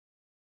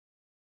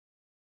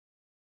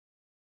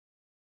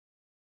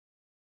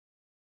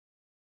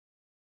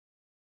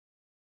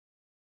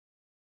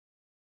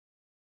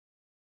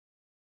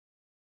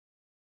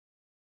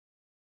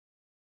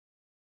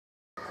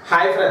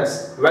Hi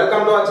friends,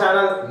 welcome to our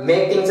channel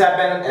Make Things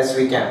Happen as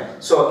we can.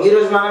 So ee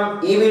roju manam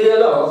ee video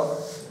lo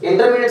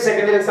intermediate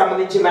secondary ki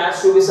sambandhinchi maths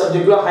 2B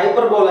subject lo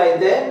hyperbola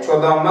aithe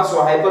chodamma. So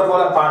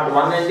hyperbola part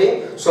 1 andi.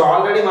 So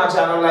already ma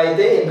channel lo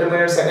aithe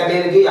intermediate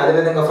secondary ki ade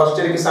vidhanga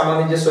first year ki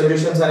sambandhinchi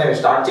solutions అనేవి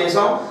start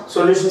chesam.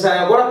 Solutions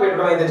అనేవి కూడా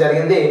పెట్టడం అయితే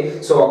జరిగింది.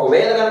 So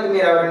ఒకవేళ గనుక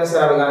మీరు ఎవరైనా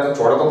సరే అవి గనుక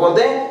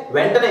చూడకపోతే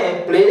వెంటనే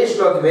ప్లేలిస్ట్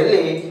లోకి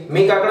వెళ్ళి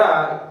మీకు అక్కడ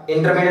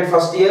intermediate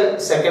first year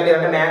second year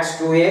అంటే మ్యాథ్స్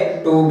 2A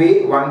 2B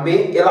 1B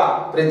ఇలా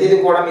ప్రతిదీ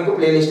కూడా మీకు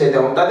ప్లేలిస్ట్ అయితే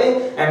ఉంటుంది.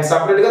 అండ్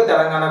సపరేట్ గా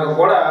తెలంగాణకు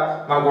కూడా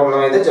మనకు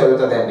ఉండడం అయితే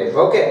జరుగుతుంది అండి.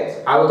 ఓకే,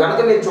 అవి కనుక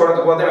మీరు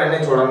చూడకపోతే వెంటనే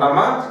చూడండి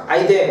అమ్మా.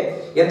 అయితే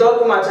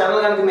ఎంతవరకు మా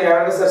ఛానల్ కనుక మీరు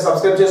ఎవరైనా సరే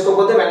సబ్స్క్రైబ్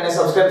చేసుకోకపోతే వెంటనే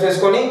సబ్స్క్రైబ్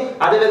చేసుకొని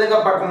అదే విధంగా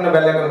పక్కన ఉన్న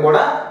బెల్ ఐకాన్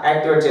కూడా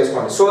యాక్టివేట్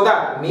చేసుకోండి. సో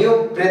దట్ మీరు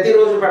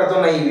ప్రతిరోజు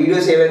పెడుతున్న ఈ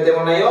వీడియోస్ ఏవైతే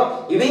ఉన్నాయో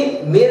ఇవి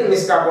మీరు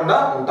మిస్ కాకుండా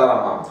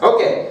ఉంటారమ్మా.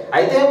 ఓకే,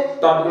 అయితే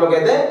టాపిక్ లోకి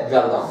అయితే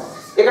వెళ్దాం.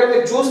 ఇక్కడ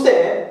మీరు చూస్తే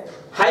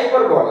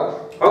హైపర్బోలా,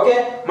 ఓకే,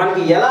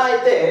 మనకి ఎలా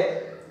అయితే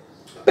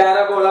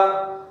పారాబోలా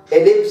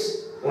ఎలిప్స్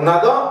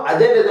ఉన్నదో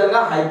అదే విధంగా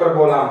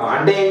హైపర్బోలా అమ్మ.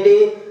 అంటే ఏంటి?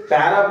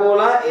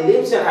 Parabola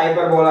ellipse and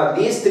hyperbola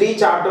these 3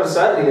 chapters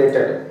are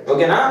related.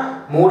 ఓకేనా,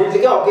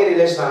 మూడింటికి ఒకే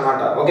రిలేషన్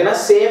అన్నమాట. ఓకేనా,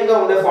 సేమ్ గా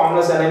ఉండే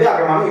ఫార్ములాస్ అనేవి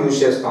అక్కడ మనం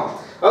యూజ్ చేస్తాం.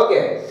 ఓకే,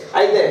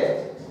 అయితే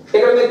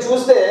ఇక్కడ మీరు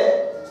చూస్తే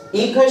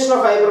ఈక్వేషన్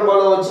ఆఫ్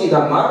హైపర్బోలా వచ్చి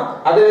ఇదమ్మా.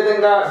 అదే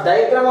విధంగా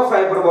డయాగ్రామ్ ఆఫ్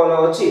హైపర్బోలా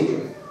వచ్చి ఇది.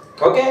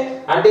 ఓకే,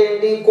 అంటే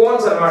ఏంటి?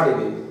 కోన్స్ అన్నమాట.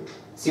 ఇవి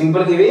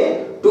సింపుల్ గా ఇవి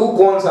 2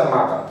 కోన్స్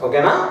అన్నమాట.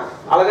 ఓకేనా,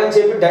 అలాగని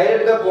చెప్పి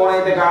డైరెక్ట్ గా కోన్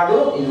అయితే కాదు,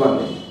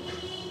 ఇవ్వండి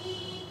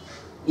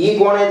ఈ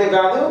కోన్ అయితే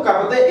కాదు,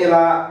 కాకపోతే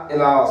ఇలా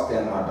ఇలా వస్తాయి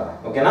అన్నమాట.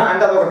 ఓకేనా,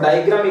 అంటే అది ఒక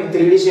డయాగ్రామ్ మీకు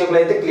 3D షేప్ లో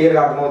అయితే క్లియర్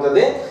గా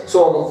అర్థమవుతుంది. సో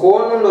ఒక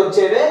కోన్ నుండి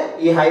వచ్చేదే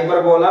ఈ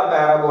హైపర్బోలా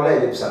పారాబోలా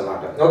ఎలిప్స్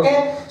అన్నమాట. ఓకే,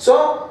 సో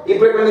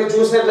ఇప్పుడు ఇక్కడ మీరు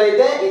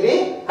చూసినట్లయితే ఇది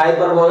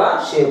హైపర్బోలా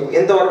షేప్.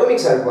 ఎంతవరకు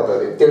మీకు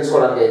సరిపోతుంది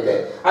తెలుసుకోవడానికి అయితే.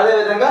 అదే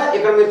విధంగా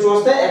ఇక్కడ మీరు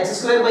చూస్తే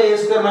x² / a²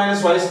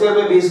 - y²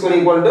 / b²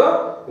 =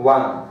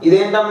 1.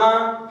 ఇదేంటమ్మా?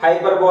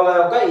 Hyperbola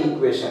యొక్క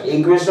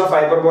ఈక్వేషన్ ఆఫ్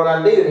హైపర్బోలా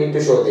అంటే you need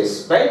to show this,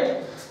 right?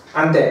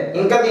 అంతే.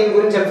 ఇంకా దీని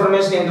గురించి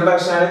ఇన్ఫర్మేషన్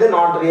ఇంట్రొడక్షన్ అనేది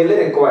not really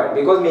required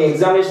because me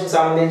examination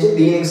సంబంధించి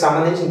దీనికి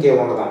సంబంధించి ఇంకేం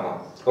ఉండదమ్మా.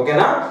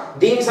 ఓకేనా,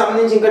 దీనికి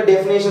సంబంధించి ఇంకా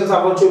డెఫినేషన్స్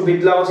అవ్వచ్చు,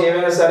 బిట్లు అవ్వచ్చు,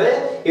 ఏమైనా సరే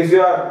if you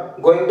are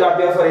going to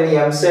appear for any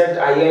EAMCET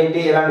IIT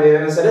ఇలాంటివి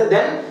ఏమైనా సరే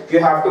then you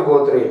have to go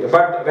through it.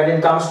 But when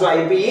it comes to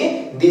IPE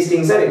these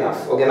things are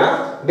enough. ఓకేనా,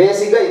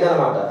 బేసిక్ గా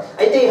ఇదన్నమాట.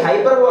 అయితే ఈ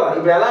హైపర్బోలా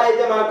ఇప్పుడు ఎలా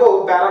అయితే మనకు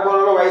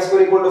పారాబోలాలో y²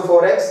 =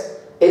 4x,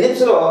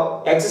 ellipse లో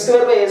x²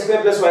 / a²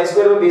 +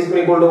 y² /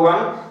 b² =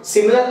 1.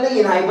 Similarly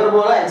in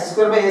hyperbola x²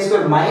 / a² -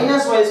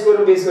 y²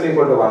 / b²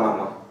 = 1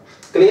 అమ్మ.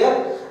 క్లియర్?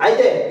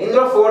 అయితే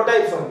ఇందులో 4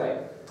 టైప్స్ ఉంటాయి.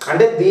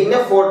 అంటే దీన్నే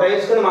 4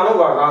 టైప్స్ ని మనం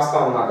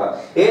రాస్తాం అన్నమాట.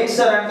 ఏంటి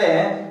సార్ అంటే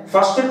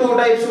ఫస్ట్ 2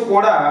 టైప్స్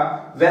కూడా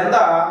when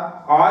the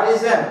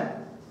origin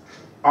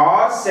or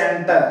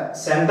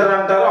center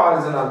అంటారు,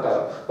 ఆరిజిన్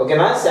అంటారు.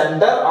 ఓకేనా,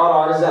 centre are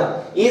origin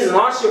is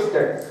not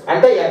shifted.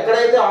 అంటే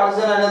ఎక్కడైతే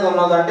ఆరిజిన్ అనేది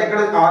ఉన్నదో అంటే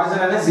ఇక్కడ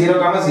ఆరిజిన్ అనేది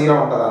 0,0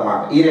 ఉంటది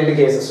అన్నమాట ఈ రెండు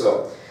కేసెస్ లో.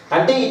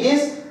 అంటే it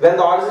is when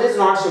the origin is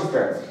not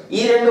shifted.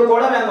 ఈ రెండు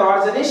కూడా when the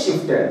origin is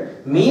shifted.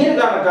 మీరు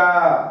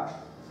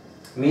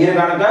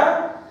గనక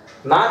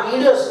నా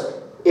వీడియోస్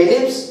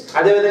ఎలిప్స్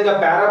అదే విధంగా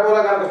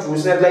పారాబోలా కనుక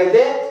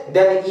చూసినట్లయితే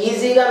దాన్ని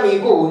ఈజీగా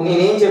మీకు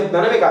నేనేం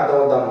చెప్తున్నానో మీకు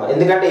అర్థమవుతాను.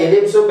 ఎందుకంటే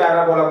ఎలిప్స్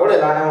పారాబోలా కూడా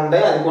ఇలానే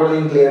ఉంటాయి, అది కూడా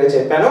నేను క్లియర్ గా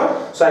చెప్పాను.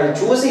 సో అది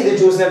చూసి ఇది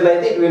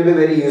చూసినట్లయితే it will be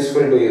very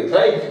useful to you,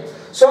 right?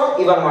 So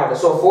ఇవన్నమాట.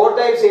 సో 4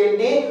 టైప్స్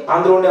ఏంటి,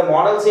 అందులో ఉండే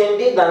మోడల్స్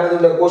ఏంటి, దాని మీద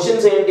ఉండే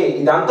క్వశ్చన్స్ ఏంటి,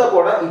 ఇదంతా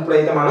కూడా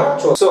ఇప్పుడైతే మనం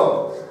సో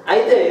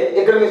అయితే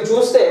ఇక్కడ మీరు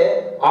చూస్తే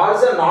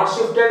ఆరిజిన్ నాట్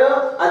షిఫ్టెడ్,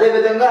 అదే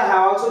విధంగా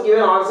have also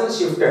given origin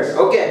shifted.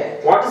 Okay,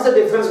 what is the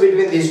difference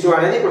between these 2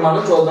 అనేది ఇప్పుడు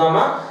మనం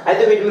చూద్దామా.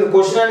 అయితే వీటి మీద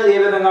క్వశ్చన్ అనేది ఏ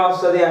విధంగా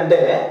వస్తుంది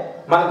అంటే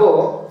మనకు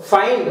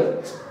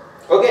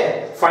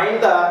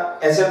find the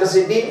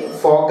eccentricity,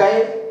 foci,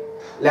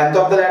 length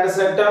of the Lotus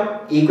rectum,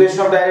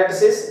 equation of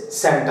directrix,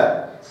 centre.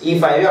 ఈ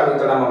 5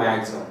 అడుగుతాడమ్మా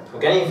మాక్సిమం.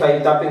 ఓకే, ఈ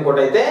 5 తప్ప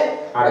ఇంకోటి అయితే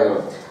అడగరు.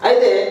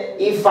 అయితే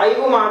ఈ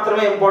 5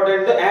 మాత్రమే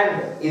ఇంపార్టెంట్ అండ్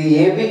ఇది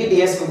ఏపీ కి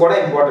టిఎస్ కి కూడా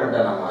ఇంపార్టెంట్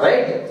అన్నమాట,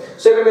 రైట్?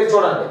 సో ఇక్కడ మీరు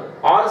చూడండి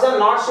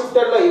ఆరిజిన్ నాట్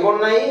షిఫ్టెడ్ లో ఇవి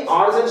ఉన్నాయి,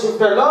 ఆరిజిన్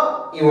షిఫ్టెడ్ లో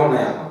ఇవి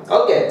ఉన్నాయి అన్నమాట.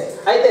 ఓకే,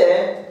 అయితే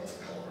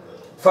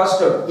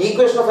ఫస్ట్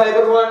ఈక్వేషన్ ఆఫ్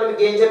హైపర్బోలా అంటే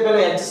మీకు ఏం చెప్పాను?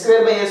 x²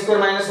 / a²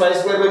 -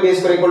 y² / b²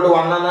 =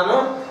 1 అన్నాను.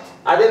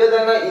 అదే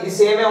విధంగా ఇది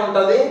సేమే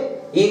ఉంటది.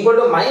 ఈక్వల్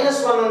టు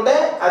 -1 ఉంటే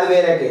అది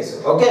వేరే కేసు.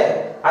 ఓకే,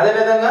 అదే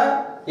విధంగా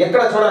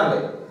ఇక్కడ చూడండి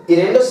ఈ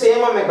రెండు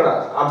సేమ్ అమ్మ. ఇక్కడ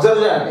అబ్జర్వ్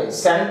చేయండి,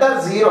 సెంటర్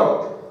 0,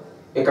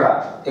 ఇక్కడ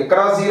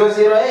 0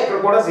 0 ఇక్కడ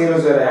కూడా 0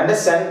 0. అంటే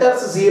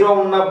సెంటర్స్ 0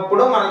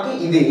 ఉన్నప్పుడు మనకి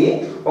ఇది.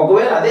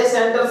 ఒకవేళ అదే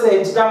సెంటర్స్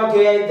h, k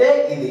అయితే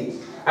ఇది.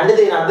 అంటే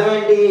దీని అర్థం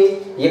ఏంటి?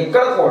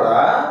 ఇక్కడ కూడా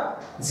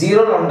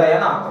 0లు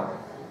ఉంటాయని అర్థం.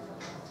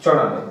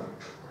 చూడండి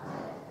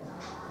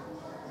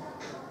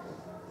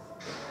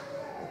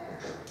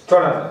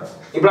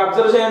ఇప్పుడు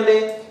అబ్జర్వ్ చేయండి,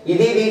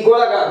 ఇది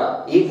ఈక్వల్ కాదా?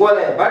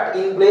 ఈక్వలే, but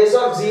in place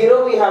of 0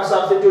 we have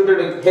substituted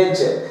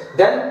h,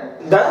 then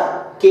the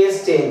case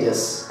changes.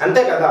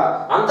 అంతే కదా,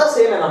 అంతా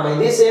సేమే అమ్మా.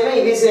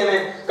 ఇది సేమే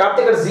కాబట్టి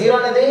ఇక్కడ 0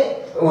 అనేది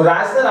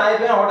రాస్తే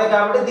రాయిపోయిన ఒకటే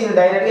కాబట్టి దీన్ని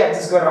డైరెక్ట్ గా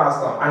x²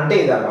 రాస్తాం. అంటే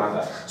ఇది అన్నమాట.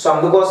 సో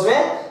అందుకోసమే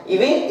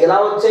ఇవి ఇలా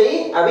వచ్చాయి,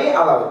 అవి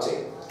అలా వచ్చాయి.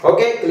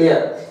 Okay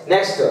clear.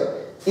 నెక్స్ట్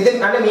ఇది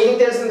అంటే మీనింగ్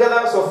తెలిసింది కదా.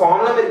 సో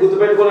ఫార్ములా మీరు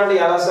గుర్తుపెట్టుకోవాలంటే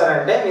ఎలా సార్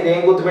అంటే మీరు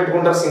ఏం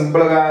గుర్తుపెట్టుకుంటారు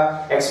సింపుల్ గా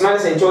x - h² + y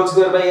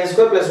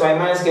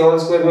 - k²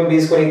 b²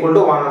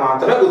 = 1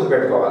 మాత్రమే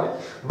గుర్తుపెట్టుకోవాలి.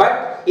 But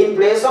in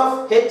place of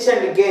h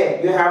and k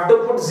you have to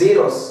put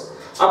zeros.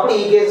 అప్పుడు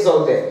ఈ కేసెస్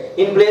అవుతాయి.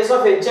 In place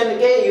of h and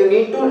k you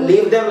need to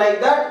leave them like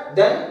that,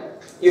 then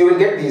you will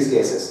get these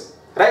cases,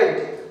 right?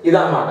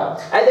 ఇదన్నమాట.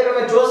 అయితే ఇక్కడ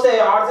మీరు చూస్తే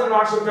odds and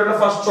not shifted లో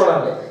first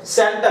చూడండి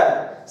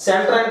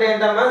సెంటర్ అంటే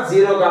ఏంటన్నా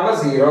 0,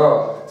 0.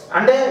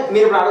 అంటే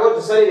మీరు ఇప్పుడు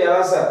అడగొచ్చు సార్ ఇది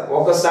ఎలా సార్,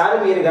 ఒకసారి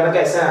మీరు కనుక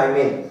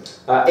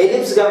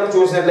ఎలిప్స్ కనుక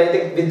చూసినట్లయితే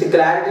విత్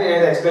క్లారిటీ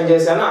నేను ఎక్స్ప్లెయిన్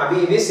చేశాను, అవి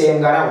ఇవి సేమ్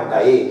గానే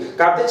ఉంటాయి.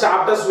 కాకపోతే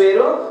చాప్టర్స్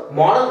వేరు,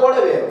 మోడల్ కూడా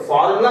వేరు,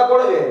 ఫార్ములా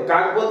కూడా వేరు.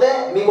 కాకపోతే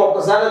మీకు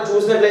ఒక్కసారి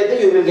చూసినట్లయితే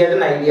you will get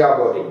an idea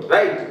about it,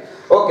 right?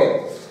 Okay,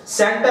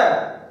 centre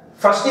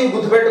first ఇవి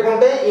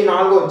గుర్తుపెట్టుకుంటే ఈ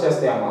 4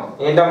 వచ్చేస్తాయి అమ్మా.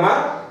 ఏంటమ్మా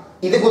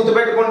ఇది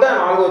గుర్తుపెట్టుకుంటే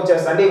 4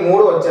 వచ్చేస్తాయి, అంటే ఈ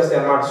 3 వచ్చేస్తాయి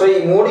అన్నమాట. సో ఈ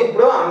 3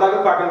 ఇప్పుడు అందాక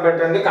పక్కన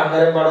పెట్టండి,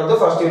 కంగారు పడొద్దు,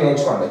 ఫస్ట్ ఇవి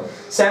నేర్చుకోండి.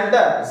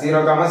 సెంటర్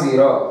 0,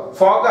 0,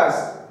 ఫోకస్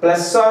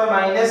 +or -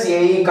 ae,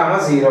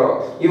 0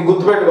 ఇవి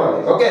గుర్తుపెట్టుకోవాలి.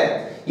 Okay,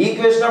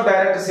 equation of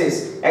directrix is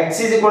x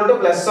 = +or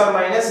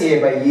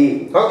 - a/e.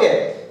 Okay,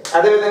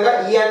 అదే విధంగా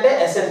e అంటే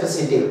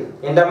ఎసెంట్రిసిటీ.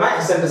 ఏంటమ్మా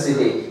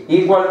ఎసెంట్రిసిటీ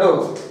ఈక్వల్ టు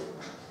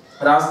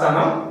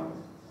రాస్తాను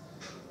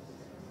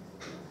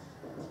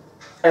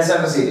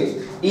eccentricity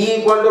e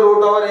equal to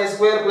 √a²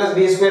 +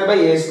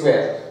 b²/a².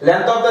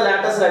 length of the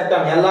latus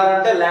rectum LR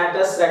అంటే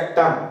latus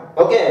rectum.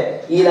 ఓకే,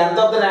 ఈ length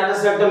of the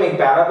latus rectum మీకు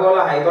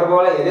parabola,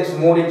 hyperbola, ellipse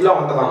మూడిట్లో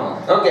ఉంటదమ్మా.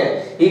 Okay,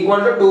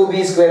 equal to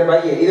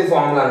 2b²/a. ఇది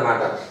formula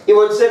అన్నమాట. ఇవి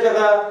వచ్చాయి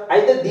కదా.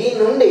 అయితే దీని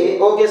నుండి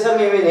ఓకే సార్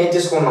మేము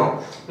నేర్చుకున్నాం,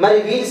 మరి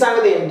వీటి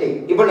సంగతి ఏంటి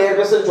ఇప్పుడు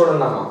నేర్పిస్తాను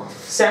చూడండి అమ్మా.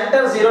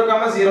 సెంటర్ 0,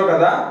 0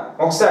 కదా,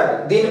 ఒకసారి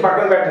దీన్ని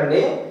పక్కన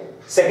పెట్టండి.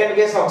 సెకండ్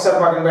కేసు ఒకసారి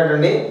పక్కన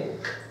పెట్టండి.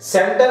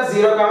 సెంటర్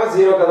 0,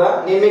 0 కదా,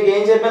 నేను మీకు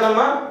ఏం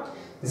చెప్పానమ్మా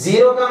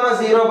 0,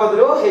 0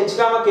 బదులు h,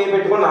 k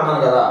పెట్టుకుని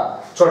అన్నాను కదా.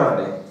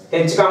 చూడండి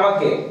h,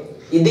 k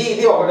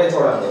ఇది ఒకటే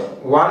చూడండి.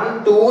 1,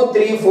 2,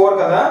 3, 4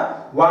 కదా,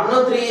 1,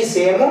 3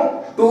 సేమ్,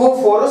 2,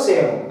 4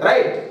 సేమ్,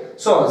 రైట్?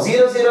 సో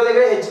 0, 0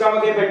 దగ్గర h,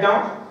 k పెట్టాం.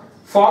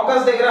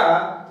 ఫోకస్ దగ్గర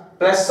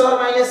 +or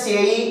 - ae,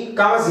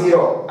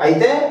 0.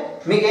 అయితే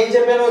మీకు ఏం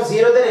చెప్పాను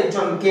 0 దగ్గర h,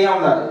 k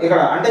ఉండాలి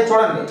ఇక్కడ. అంటే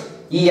చూడండి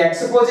ఈ x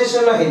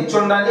పొజిషన్ లో h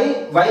ఉండాలి,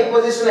 y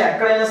పొజిషన్ లో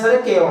ఎక్కడైనా సరే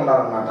k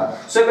ఉండాలన్నమాట.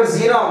 సో ఇక్కడ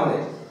 0 ఉంది,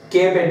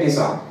 k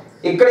పెట్టేసాం.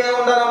 ఇక్కడ ఏం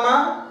ఉండాలమ్మా,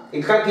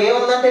 ఇక్కడ k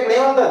ఉందంటే ఇక్కడ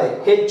ఏం ఉంటది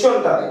h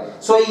ఉంటది.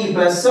 సో ఈ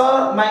 +or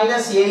 -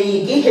 ae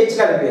కి h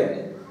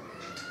కలిపేయండి,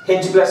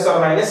 h +or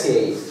 -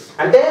 ae.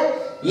 అంటే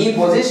ఈ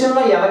పొజిషన్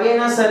లో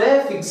ఎలాగైనా సరే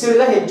ఫిక్స్డ్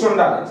గా h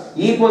ఉండాలి,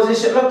 ఈ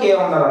పొజిషన్ లో k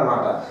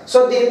ఉండాలన్నమాట. సో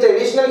దీని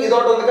ట్రెడిషనల్ ఇది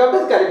ఒకటి ఉంది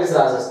కాబట్టి కలిపి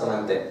రాసేస్తాం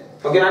అంతే.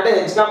 ఓకే, అంటే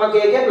h, k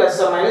కి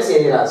 +or -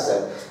 ae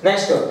రాస్తారు.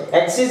 Next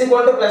x =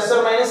 +or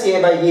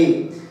 - a/e.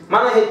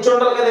 మన h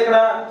ఉండాలి కదా, ఇక్కడ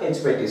h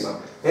పెట్టేసాం.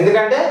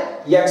 ఎందుకంటే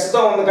x తో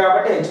ఉంది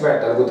కాబట్టి h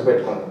పెట్టాలి,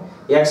 గుర్తుపెట్టుకోండి.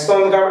 x తో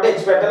ఉంది కాబట్టి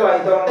h పెట్టాలి, y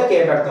తో ఉంటే k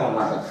పెడతాం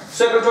అన్నమాట.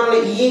 సో ఇక్కడ చూడండి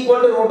e =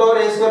 √a²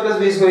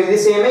 + b². ఇది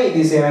సేమే,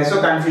 ఇది సేమే, సో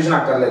కన్ఫ్యూజన్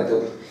అక్కర్లేదు.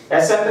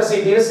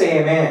 ఎసెంట్రిసిటీ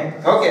సేమే.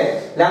 Okay,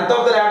 length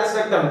of the Lotus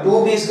rectum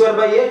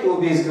 2b²/a,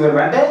 2b².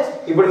 అంటే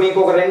ఇప్పుడు మీకు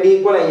ఒక రెండు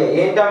ఈక్వల్ అయ్యాయి.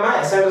 ఏంటమ్మా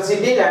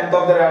eccentricity, length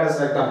of the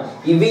Lotus rectum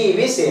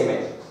ఇవి సేమే.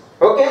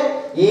 ఓకే,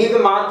 ఇవి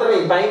మాత్రమే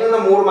పైన ఉన్న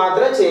 3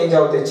 మాత్రమే చేంజ్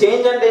అవుతాయి.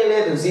 చేంజ్ అంటే ఏం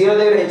లేదు, 0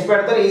 దగ్గర h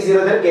పెడతారు, ఈ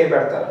 0 దగ్గర k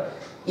పెడతారు.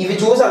 ఇవి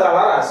చూసి అది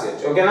అలా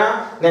రాసేయచ్చు. ఓకేనా?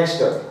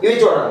 నెక్స్ట్ ఇవి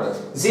చూడండి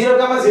 0,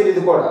 0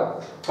 ఇది కూడా.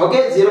 ఓకే,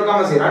 0,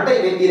 0 అంటే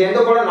ఈ రెండు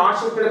కూడా నాట్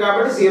షిఫ్టెడ్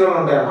కాబట్టి 0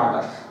 ఉంటాయి అన్నమాట.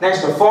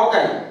 Next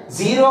foci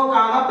 0,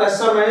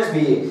 +or - b.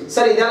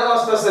 సరే ఇది ఎలా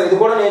వస్తుంది సార్, ఇది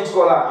కూడా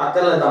నేర్చుకోవాలా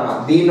అక్కర్లేదమ్మా,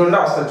 దీని నుండి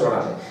వస్తుంది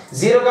చూడండి.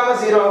 0,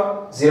 0,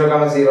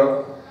 0, 0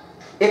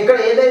 ఇక్కడ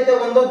ఏదైతే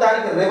ఉందో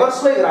దానికి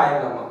రివర్స్ లో ఇవి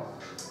రాయాలమ్మా.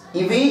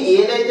 ఇవి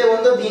ఏదైతే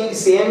ఉందో దీనికి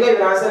సేమ్ గా ఇవి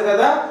రాశారు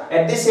కదా,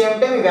 అట్ ది సేమ్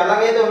టైం ఇవి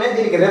ఎలాగైతే ఉన్నాయి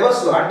దీనికి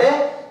రివర్స్ లో. అంటే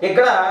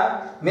ఇక్కడ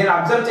మీరు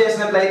అబ్జర్వ్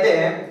చేసినట్లయితే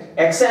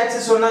x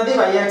యాక్సిస్ ఉన్నది,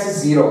 y యాక్సిస్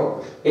 0.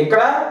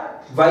 ఇక్కడ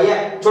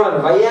చూడండి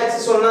y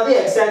యాక్సిస్ ఉన్నది,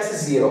 x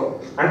యాక్సిస్ 0.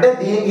 అంటే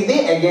దీనికి ఇది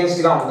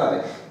అగైన్స్ట్ గా ఉంటుంది.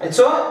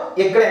 సో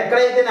ఇక్కడ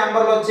ఎక్కడైతే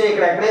నెంబర్లు వచ్చాయి,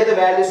 ఇక్కడ ఎక్కడైతే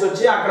వాల్యూస్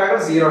వచ్చాయి అక్కడక్కడ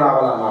 0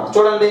 రావాలన్నమాట.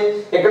 చూడండి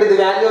ఇక్కడ ఇది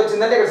వాల్యూ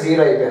వచ్చిందంటే ఇక్కడ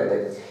 0 అయిపోయింది,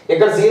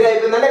 ఇక్కడ 0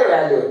 అయిపోయిందంటే ఇక్కడ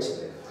వాల్యూ వచ్చింది.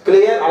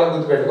 క్లియర్? అలా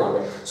గుర్తుపెట్టుకోండి.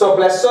 సో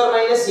 +or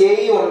 -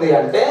 ae ఉంది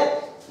అంటే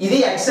ఇది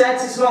x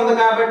యాక్సిస్ లో ఉంది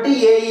కాబట్టి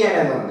ae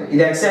అనేది ఉంది.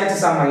 ఇది x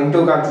యాక్సిస్ అమ్మా, ఇంటూ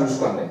కాదు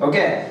చూసుకోండి.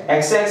 ఓకే,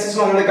 x యాక్సిస్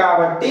లో ఉంది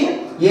కాబట్టి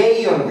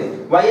ae ఉంది.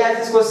 y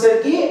యాక్సిస్ కి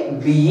వచ్చేసరికి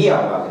be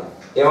అవ్వాలి.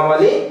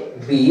 ఏమవ్వాలి?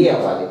 be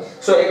అవ్వాలి.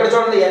 సో ఇక్కడ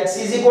చూడండి x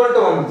 =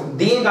 1.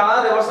 దీనికి అలా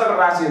రివర్స్ అక్కడ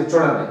రాసి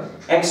చూడండి.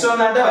 x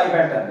ఉందంటే y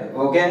పెట్టండి.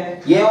 ఓకే,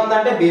 a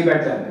ఉందంటే b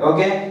పెట్టండి.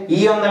 ఓకే,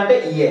 e ఉందంటే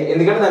ea,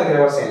 ఎందుకంటే దానికి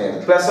రివర్స్ ఏం లేదు.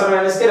 +or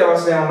 - కి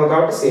రివర్స్ ఏం ఉండదు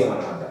కాబట్టి సేమ్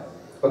అన్నమాట.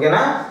 ఓకేనా?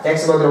 x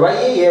బదులు y,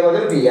 a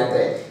బదులు b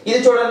అంతే. ఇది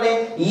చూడండి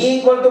e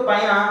 =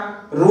 పైన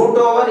 √a²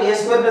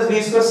 +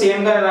 b²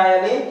 సేమ్ గా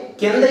రాయాలి,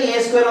 కింద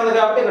a² ఉంది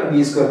కాబట్టి ఇక్కడ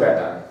b²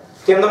 పెట్టాలి,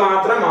 కింద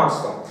మాత్రం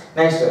మార్చుతాం.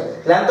 Next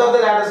length of the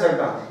Lotus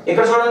rectum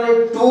ఇక్కడ చూడండి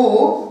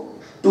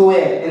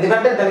 2a,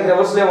 ఎందుకంటే దానికి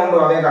రివర్స్ లో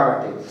ఉండవు అవే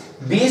కాబట్టి.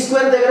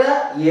 b² దగ్గర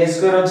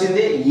a²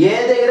 వచ్చింది, a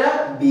దగ్గర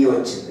b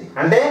వచ్చింది.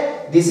 అంటే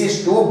this is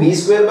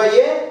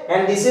 2b²/a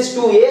and this is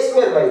 2a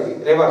square by b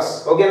reverse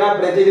ఓకేనా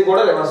ప్రతిది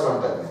కూడా రివర్స్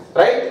ఉంటుంది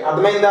రైట్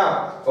అర్థమైందా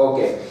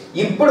ఓకే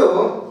ఇప్పుడు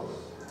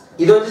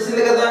ఇది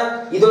వచ్చేసింది కదా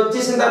ఇది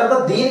వచ్చేసిన తర్వాత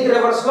దీనికి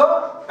రివర్స్ లో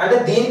అంటే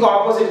దీనికి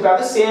ఆపోజిట్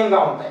కాదు సేమ్ గా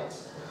ఉంటాయి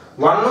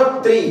 1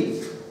 3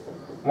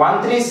 1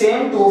 3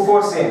 సేమ్ 2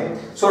 4 సేమ్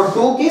సో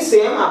 2 కి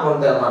సేమ్ అవి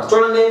ఉంటాయి అన్నమాట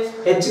చూడండి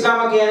h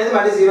k అనేది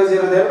మళ్ళీ 0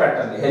 0 దగ్గర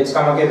పెట్టండి h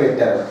k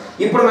పెట్టారు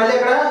ఇప్పుడు మళ్ళీ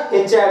ఇక్కడ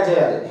h యాడ్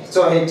చేయాలి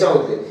సో h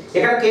అవుతుంది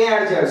ఇక్కడ k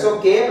యాడ్ చేయాలి so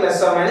k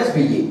 ±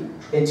 be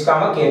h k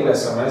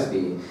 ±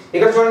 be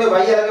ఇక్కడ చూడండి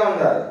y అలాగే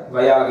ఉంది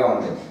y అలాగే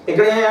ఉంది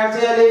ఇక్కడ ఏం యాడ్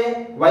చేయాలి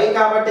y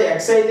కాబట్టి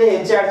x అయితే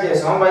h యాడ్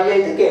చేసాం y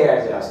అయితే k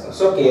యాడ్ చేస్తాం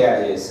సో k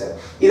యాడ్ చేస్తారు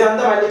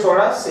ఇదంతా మళ్ళీ చూడ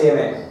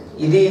సేమే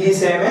ఇది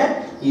సేమే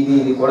ఇది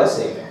కూడా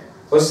సేమే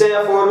వచ్చేయా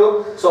 4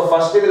 సో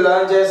ఫస్ట్ ఇది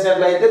లెర్న్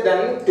చేసినట్లయితే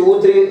then 2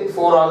 3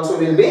 4 also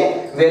will be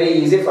very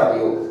easy for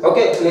you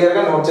okay clear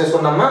గా నోట్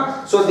చేసుకున్నామా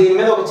సో దీని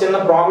మీద ఒక చిన్న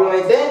ప్రాబ్లం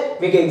అయితే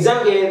మీకు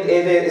ఎగ్జామ్ కి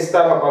ఏది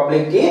ఇస్తారో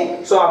పబ్లిక్ కి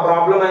సో ఆ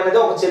ప్రాబ్లం అనేది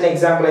ఒక చిన్న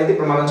ఎగ్జాంపుల్ అయితే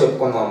ఇప్పుడు మనం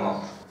చెప్పుకుందాం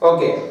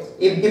ఓకే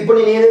ఇప్పుడు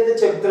నేను ఏదైతే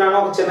చెప్తున్నానో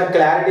ఒక చిన్న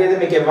క్లారిటీ అయితే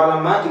మీకు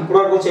ఇవ్వాలమ్మా ఇప్పుడు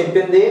వరకు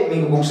చెప్పింది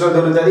మీకు బుక్స్ లో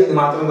దొరుకుతుంది ఇది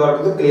మాత్రం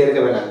దొరకదు క్లియర్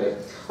గా వినండి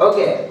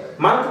ఓకే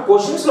మనకు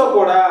క్వశ్చన్స్ లో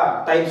కూడా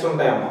టైప్స్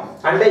ఉంటాయమ్మా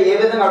అంటే ఏ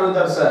విధంగా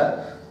అడుగుతారు సార్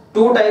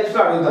 2 టైప్స్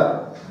లో అడుగుతారు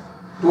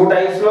 2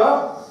 టైప్స్ లో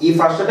ఈ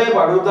ఫస్ట్ టైప్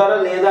అడుగుతారా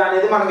లేదా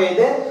అనేది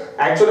మనకైతే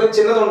యాక్చువల్గా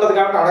చిన్నది ఉంటుంది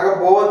కాబట్టి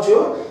అడగకపోవచ్చు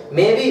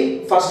maybe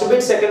first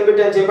bit second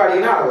bit అని చెప్పి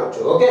అడిగినా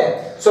అడగవచ్చు ఓకే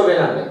సో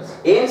వినండి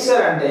ఏంటి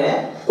సార్ అంటే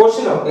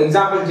క్వశ్చన్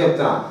ఎగ్జాంపుల్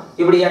చెప్తున్నా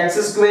ఇప్పుడు x²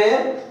 -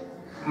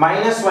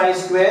 y²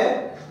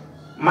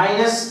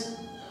 -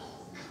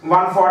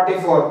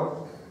 144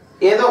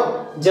 ఏదో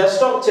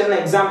జస్ట్ ఒక చిన్న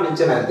ఎగ్జాంపుల్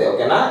ఇచ్చాను అంతే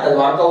ఓకేనా అది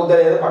వర్క్ అవుతుందో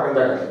లేదో పక్కన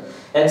పెట్టండి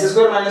x²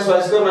 - y²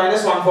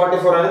 -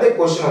 144 అనేది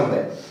క్వశ్చన్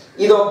ఉంది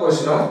ఇది ఒక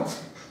క్వశ్చన్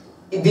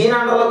దీని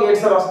అండర్లోకి ఏంటి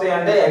సార్ వస్తాయి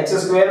అంటే x²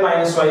 - y²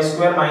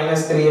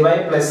 - 3y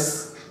 +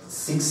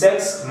 6x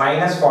 -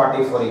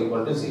 44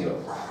 = 0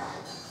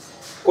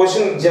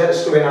 question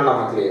just వినండి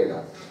అమ్మా క్లియర్గా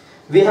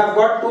we have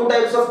got 2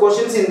 types of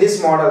questions in this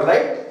model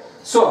right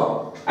so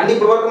అంటే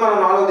ఇప్పటి వరకు మనం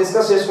 4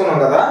 డిస్కస్ చేసుకున్నాం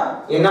కదా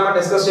ఎన్నమ్మ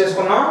డిస్కస్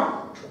చేసుకున్నాం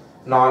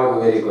 4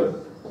 వెరీ గుడ్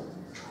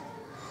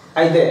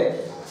అయితే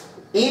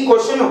ఈ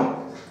క్వశ్చన్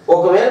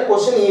ఒకవేళ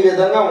క్వశ్చన్ ఈ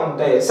విధంగా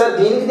ఉంటాయి సార్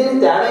దీనికి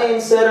తేడా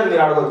ఏంటి సార్ అని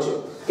మీరు అడగొచ్చు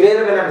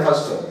క్లియర్ వినండి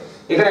ఫస్ట్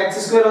ఇక్కడ x²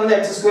 ఉంది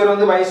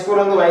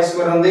y²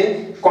 ఉంది ఉంది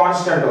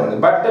కాన్స్టెంట్ ఉంది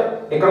బట్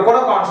ఇక్కడ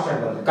కూడా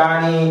కాన్స్టెంట్ ఉంది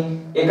కానీ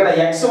ఇక్కడ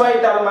xy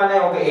టర్మ్ అనే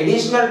ఒక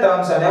అడిషనల్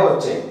టర్మ్స్ అనేవి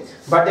వచ్చాయి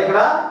బట్ ఇక్కడ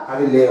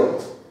అవి లేవు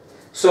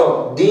సో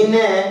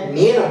దీన్నే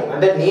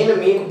నేను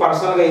మీకు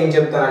పర్సనల్ గా ఏం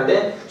చెప్తానంటే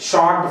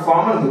షార్ట్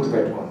ఫామ్ అని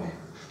గుర్తుపెట్టుకోండి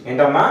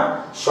ఏంటమ్మా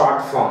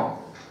షార్ట్ ఫామ్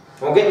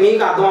ఓకే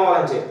మీకు అర్థం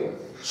అవ్వాలని చెప్పి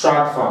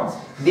షార్ట్ ఫామ్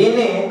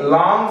దీన్ని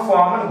లాంగ్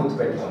ఫామ్ అని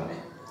గుర్తుపెట్టుకోండి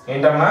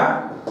ఏంటమ్మా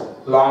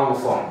long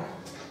form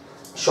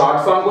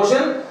short form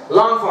question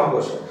long form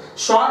question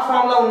short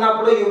form లో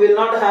ఉన్నప్పుడు you will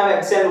not have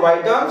x and y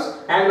terms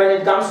and when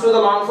it comes to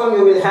the long form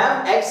you will have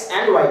x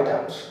and y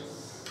terms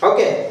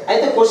okay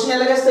అయితే question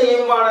ఎలాగేస్తే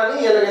ఏం వాడాలి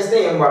ఎలాగేస్తే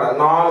ఏం వాడాలి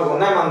 4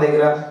 ఉన్నాయి మన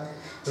దగ్గర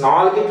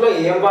 4కిట్లో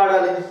ఏం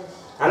వాడాలి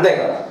అంతే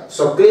కదా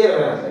సో క్లియర్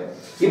వినండి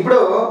ఇప్పుడు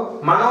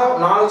మనం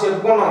 4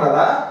 చెప్పుకున్నాం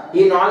కదా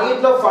ఈ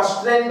 4కిట్లో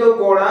ఫస్ట్ 2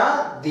 కూడా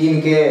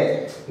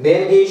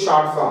దేనికి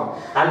షార్ట్ ఫామ్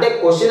అంటే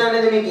క్వశ్చన్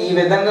అనేది మీకు ఈ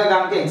విధంగా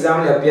కనుక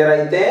ఎగ్జామ్ లో అపియర్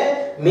అయితే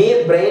మీ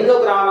బ్రెయిన్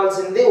లోకి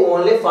రావాల్సింది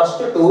only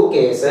first 2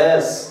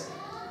 cases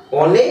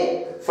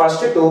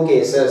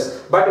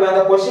but when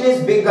the question is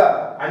bigger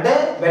and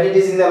when it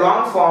is in the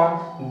long form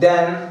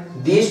then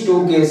these 2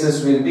 cases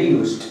will be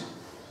used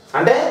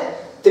అంటే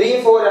 3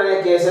 4 అనే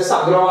కేసెస్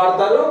అందులో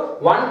వాడతారు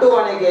 1 2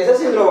 అనే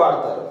కేసెస్ ఇందులో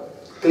వాడతారు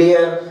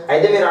క్లియర్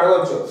అయితే మీరు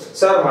అడగొచ్చు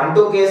సార్ 1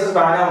 2 కేసెస్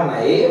బాగానే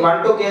ఉన్నాయి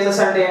 1 2 కేసెస్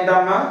అంటే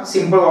ఏంటమ్మా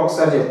సింపుల్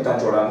ఒకసారి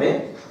చెప్తాను చూడండి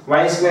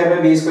y²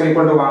 / b²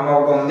 = 1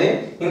 ఒకటి ఉంది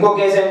ఇంకో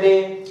కేసు ఏంటి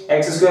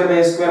x² /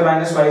 a² -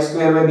 y²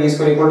 / b²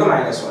 =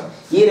 -1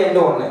 ఈ రెండు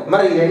ఉన్నాయి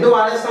మరి ఈ రెండు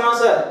వాడేస్తామా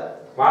సార్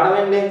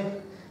వాడమండి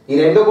ఈ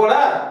రెండు కూడా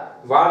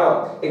వాడవు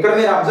ఇక్కడ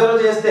మీరు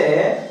అబ్జర్వ్ చేస్తే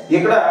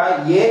ఇక్కడ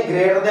a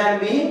greater than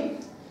b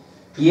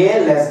a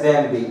less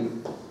than b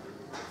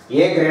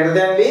a greater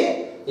than b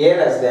a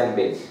less than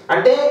b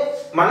అంటే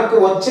మనకు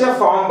వచ్చిన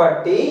ఫామ్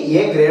బట్టి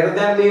a గ్రేటర్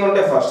దాన్ b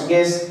ఉంటే first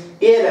case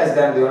a less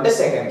than b ఉంటే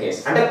సెకండ్ కేస్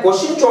అంటే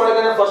క్వశ్చన్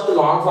చూడగానే first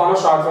long form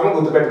short form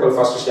గుర్తుపెట్టుకోవాలి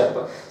first step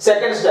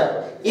second step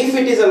if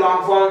it is a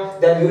long form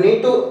then you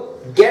need to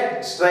get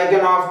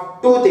stricken of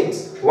 2 things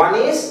one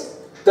is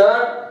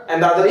third and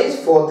the other is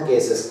fourth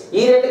cases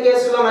ఈ రెండు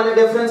కేసుల్లో మళ్ళీ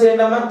difference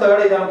ఏంటమ్మా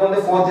third ఇది అనుకుంటే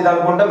fourth ఇది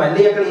అనుకుంటే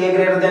మళ్ళీ ఇక్కడ a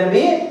greater than b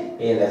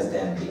a less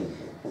than b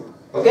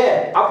okay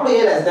అప్పుడు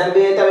a లెస్ దాన్ b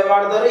అయితే అవి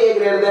వాడతారు a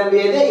గ్రేటర్ దాన్ b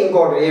అయితే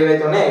ఇంకోటి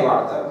ఏవైతే ఉన్నాయో అవి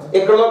వాడతారు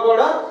ఇక్కడలో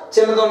కూడా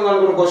చిన్నది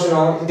అనుకున్న క్వశ్చన్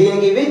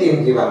దీనికి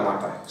ఇవి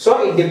అన్నమాట so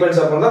it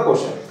depends upon the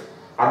question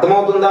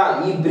అర్థమవుతుందా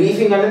ఈ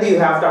బ్రీఫింగ్ అనేది you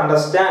have to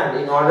understand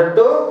in order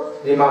to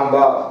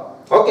remember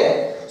okay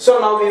so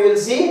now we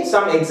will see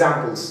some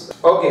examples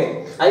okay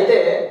అయితే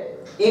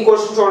ఈ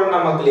క్వశ్చన్ చూడండి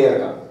అమ్మా క్లియర్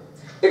గా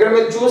ఇక్కడ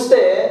మీరు చూస్తే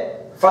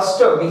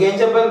ఫస్ట్ మీకు ఏం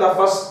చెప్పాను the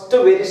first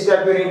very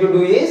step you need to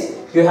do is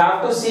you have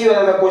to see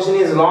whether the question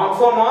is long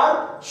form or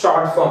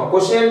short form.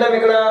 Question ఏంటంటే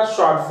ఇక్కడ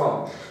short form.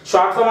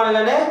 Short form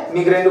అనగానే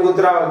మీకు రెండు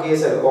గుర్తు రావాలి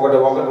కేసులు. ఒకటి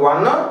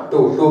 1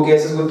 2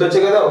 కేసెస్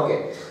గుర్తొచ్చాయి కదా. Okay,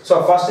 so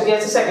first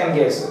case second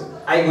case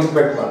అవి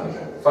గుర్తుపెట్టుకోండి.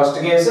 ఫస్ట్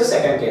కేసు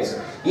సెకండ్ కేసు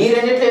ఈ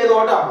రెండిట్లో ఏదో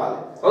ఒకటి అవ్వాలి.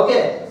 ఓకే,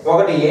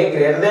 ఒకటి ఏ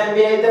గ్రేటర్ దాన్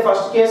బి అయితే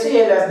ఫస్ట్ కేసు,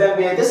 ఏ లెస్ దాన్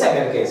బి అయితే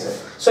సెకండ్ కేసు.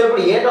 సో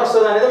ఇప్పుడు ఏంటి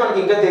వస్తుంది అనేది మనకి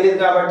ఇంకా తెలియదు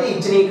కాబట్టి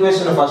ఇచ్చిన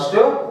ఈక్వేషన్ ఫస్ట్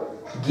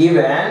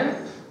గివెన్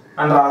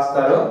అని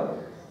రాస్తారు.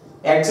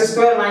 x² -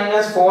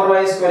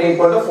 4y² =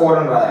 4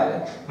 అని రాయాలి.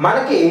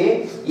 మనకి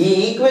ఈ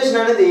ఈక్వేషన్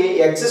అనేది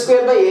x² /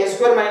 a²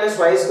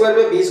 - y²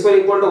 / b²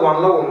 = 1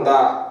 లో ఉందా?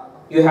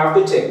 You have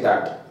to check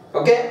that.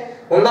 Okay,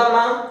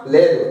 ఉందమ్మా?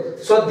 లేదు.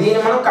 సో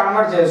దీన్ని మనం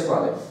కన్వర్ట్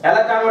చేసుకోవాలి.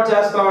 ఎలా కన్వర్ట్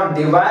చేస్తాం?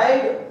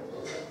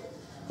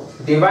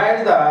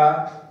 డివైడ్ ద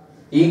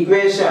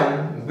ఈక్వేషన్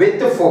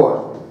విత్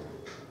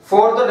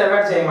 4 తో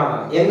డివైడ్ చేయమన్నా.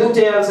 ఎందుకు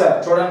చేయాలి సార్?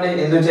 చూడండి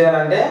ఎందుకు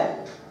చేయాలంటే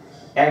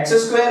x²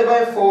 /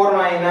 4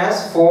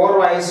 -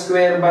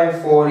 4y² /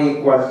 4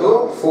 =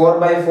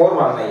 4/4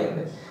 1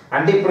 అయ్యింది.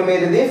 అంటే ఇప్పుడు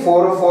మీరు ఇది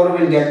 4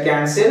 will get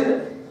cancelled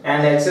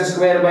and x²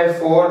 /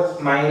 4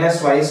 - y²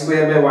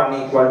 / 1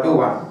 =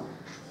 1.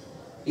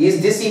 Is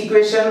this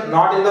equation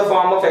not in the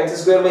form of x²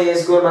 / a²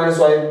 -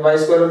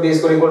 y² / b²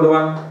 =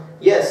 1?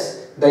 Yes,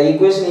 the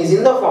equation is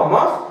in the form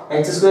of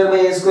x² /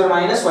 a² -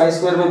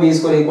 y² / b²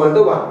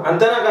 = 1.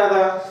 అంతేనా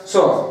కాదా?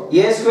 So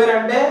a²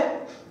 అంటే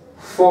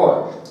 4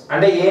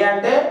 అంటే a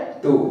అంటే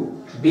 2,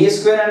 b²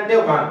 అంటే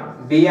 1,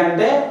 b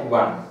అంటే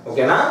 1.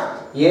 ఓకేనా?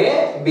 a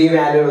b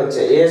వాల్యూలు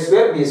వచ్చాయి,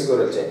 a² b²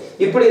 వచ్చాయి.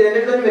 ఇప్పుడు ఈ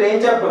రెండిట్లో మీరు ఏం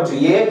చెప్పొచ్చు?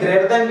 a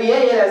greater than b, a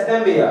less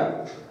than b.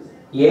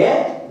 a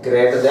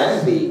greater than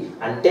b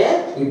అంటే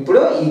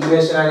ఇప్పుడు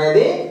ఈక్వేషన్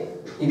అనేది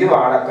ఇది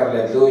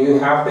వాడక్కర్లేదు. You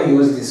have to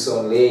use this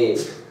only.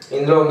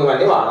 ఇందులో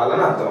ఉన్నవన్నీ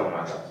వాడాలని అర్థం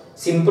అన్నమాట.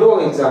 సింపుల్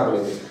ఒక ఎగ్జాంపుల్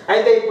ఇది.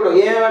 అయితే ఇప్పుడు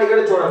ఏమేమి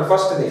అడిగాడు చూడండి.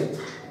 ఫస్ట్ది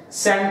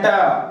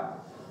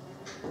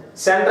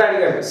సెంటర్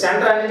అడిగాడు.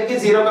 సెంటర్ అన్నిటికీ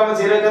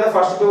 0,0 కదా.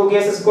 ఫస్ట్ 2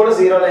 కేసెస్ కూడా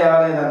 0లో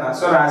లేదన్న,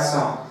 సో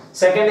రాస్తాం.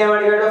 సెకండ్ ఏం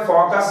అడిగాడు?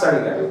 ఫోకస్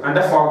అడిగాడు,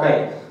 అంటే foci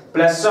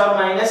 +or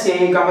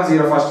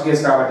 -ae,0 first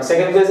case కాబట్టి.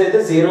 సెకండ్ కేసు అయితే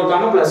 0, +or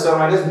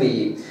 -be.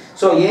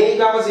 So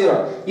ae,0.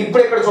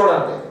 ఇప్పుడు ఇక్కడ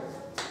చూడండి,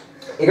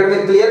 ఇక్కడ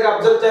మీరు క్లియర్గా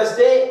అబ్జర్వ్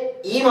చేస్తే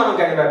ఈ మనం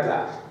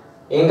కనిపెట్టాల.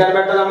 ఏం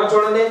కనిపెట్టాలమ్మా?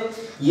 చూడండి,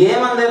 ఏ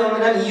మన దగ్గర ఉంది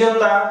కానీ ఈ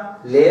ఉందా?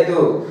 లేదు.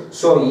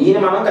 సో ఈని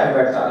మనం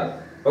కనిపెట్టాలి.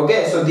 ఓకే,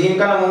 సో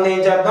దీనికన్నా ముందు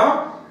ఏం చేద్దాం?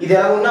 ఇది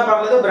ఎలా ఉన్నా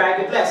పర్లేదు,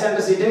 బ్రాకెట్లో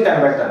ఎసెంట్రిసిటీని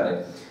కనిపెట్టండి.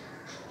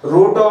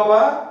 √a²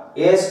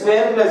 +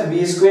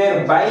 b²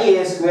 /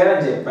 a²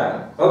 అని చెప్పాను.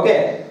 ఓకే,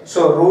 సో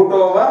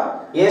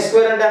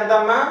 √a² అంటే ఎంత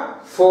అమ్మా?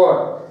 4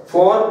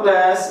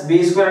 +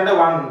 b² అంటే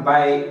 1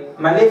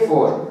 / మళ్ళీ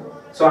 4.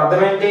 సో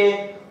అర్థం ఏంటి?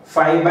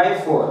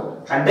 5/4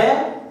 అంటే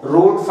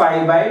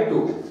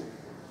 √5/2.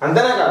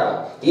 అంతేనా కాదా?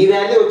 ఈ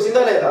వాల్యూ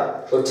వచ్చిందా లేదా?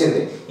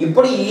 వచ్చింది.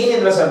 ఇప్పుడు ఈ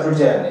ఇందులో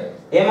సబ్స్టిట్యూట్ చేయండి.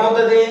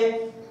 ఏమవుతుంది?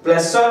 +or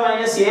 -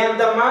 a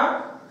ఎంతమ్మా?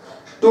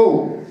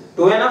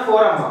 2 అయినా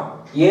 4 అమ్మా.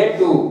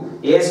 a2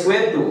 a²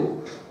 2,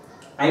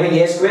 I mean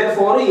a²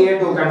 4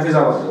 a2 confuse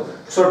అవ్వద్దు.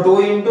 సో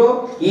 2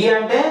 * e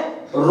అంటే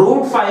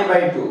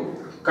 √5/2,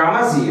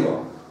 0.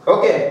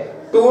 Okay,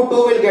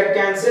 2 will get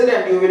cancelled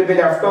and you will be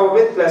left out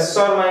with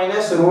 +or -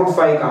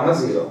 √5,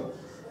 0.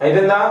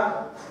 అయిపోయిందా?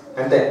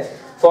 అంతే.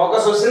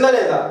 ఫోకస్ వస్తుందా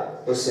లేదా?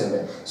 వచ్చింది.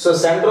 సో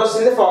సెంటర్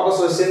వస్తుంది, ఫోకస్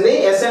వస్తుంది.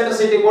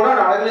 ఎసెంట్రిసిటీ కూడా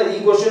అడగలేదు, ఈ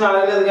క్వశ్చన్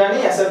అడగలేదు కానీ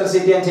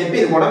ఎసెంట్రిసిటీ అని చెప్పి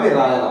ఇది కూడా మీరు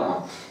రాయాలమ్మా.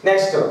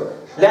 Next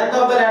length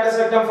of the Lotus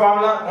rectum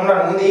formula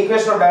ఉండండి. ముందు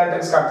ఈక్వేషన్ ఆఫ్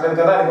డైరెక్ట్రిక్స్ కట్టలేదు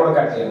కదా, అది కూడా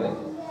కట్టేయండి.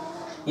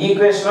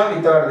 ఈక్వేషన్ ఆఫ్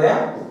వితౌట్దే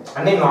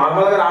అంటే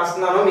నార్మల్ గా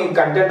రాస్తున్నాను, మీకు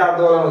కంటెంట్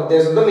అర్థం అవ్వాలనే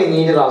ఉద్దేశంతో మీరు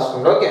నీట్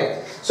రాసుకోండి. Okay,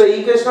 so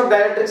equation of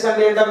directrix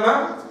అంటే ఏంటమ్మా?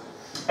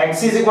 x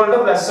 = +or -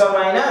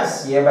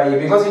 a/a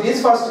because it is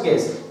first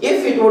case. If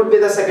it would be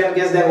the second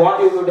case, then what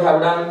you would have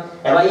done?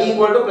 y =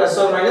 +or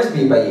 -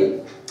 b/a.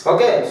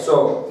 Okay, so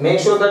make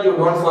sure that you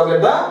don't forget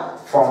the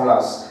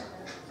formulas.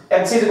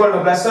 x = +or -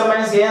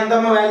 a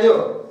ఎంతమ్మా value?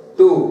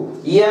 2.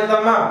 e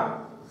ఎంతమ్మా?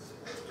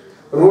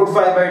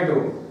 √5/2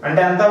 అంటే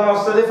ఎంతమ్మా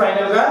వస్తుంది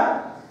final గా?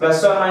 +or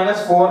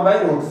 -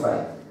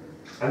 4/5.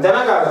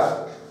 అంతేనా కాదా?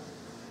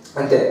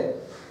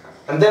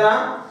 అంతేనా?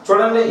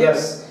 చూడండి.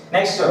 Yes.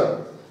 Next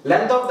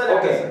length of the.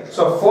 Okay,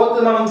 so fourth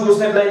మనం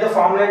చూసినట్లయితే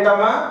ఫార్ములా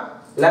ఏంటమ్మా?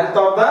 Length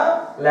of the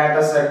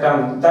Lotus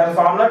rectum. దాని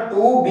ఫార్ములా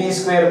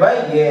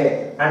 2b²/a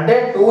అంటే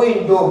 2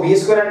 *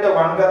 b² అంటే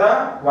 1 కదా,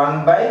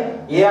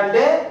 1/a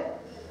అంటే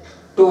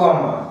 2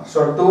 అమ్మా. So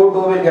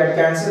 2 will get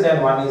cancelled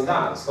and 1 is the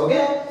answer. Okay,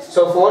 so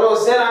 4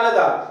 వస్తే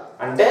రాలేదా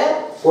అంటే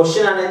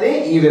క్వశ్చన్ అనేది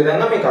ఈ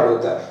విధంగా మీకు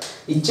అడుగుతారు.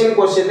 ఇచ్చిన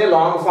క్వశ్చన్ ని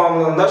లాంగ్ ఫామ్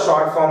లో ఉందా,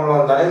 షార్ట్ ఫామ్ లో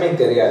ఉందా అనేది మీకు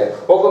తెలియాలి.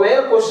 ఒకవేళ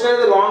క్వశ్చన్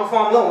అనేది లాంగ్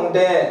ఫామ్ లో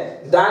ఉంటే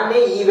దాన్ని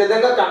ఈ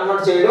విధంగా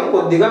కన్వర్ట్ చేయడం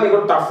కొద్దిగా మీకు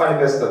టఫ్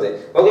అనిపిస్తుంది.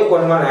 ఓకే,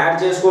 కొన్ని మనం యాడ్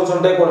చేసుకోవాల్సి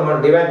ఉంటాయి, కొన్ని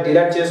మనం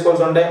డిలీట్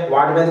చేసుకోవాల్సి ఉంటాయి.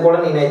 వాటి మీద కూడా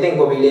నేనైతే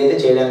ఇంకో వీడియో అయితే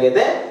చేయడానికి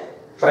అయితే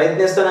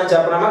ప్రయత్నిస్తానని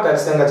చెప్పడమా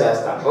ఖచ్చితంగా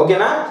చేస్తాను.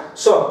 ఓకేనా?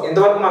 సో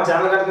ఇంతవరకు మా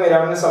ఛానల్ కనుక మీరు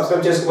ఎవరైనా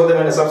సబ్స్క్రైబ్ చేసుకోకపోతే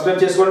వెంటనే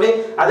సబ్స్క్రైబ్ చేసుకోండి.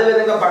 అదే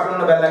విధంగా పక్కన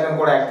ఉన్న బెల్ ఐకాన్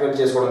కూడా యాక్టివేట్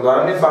చేసుకోవడం ద్వారా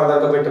మీరు ఫర్దర్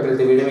గా పెట్టే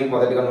ప్రతి వీడియో మీకు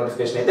మొదటిగా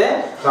నోటిఫికేషన్ అయితే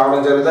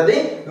రావడం జరుగుతుంది.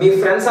 మీ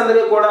ఫ్రెండ్స్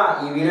అందరికీ కూడా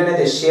ఈ వీడియోని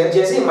అయితే షేర్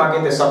చేసి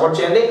మాకైతే సపోర్ట్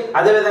చేయండి.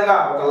 అదే విధంగా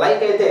ఒక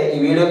లైక్ అయితే ఈ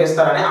వీడియోకి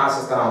ఇస్తారని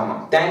ఆశిస్తున్నాం అమ్మా.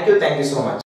 Thank you so much.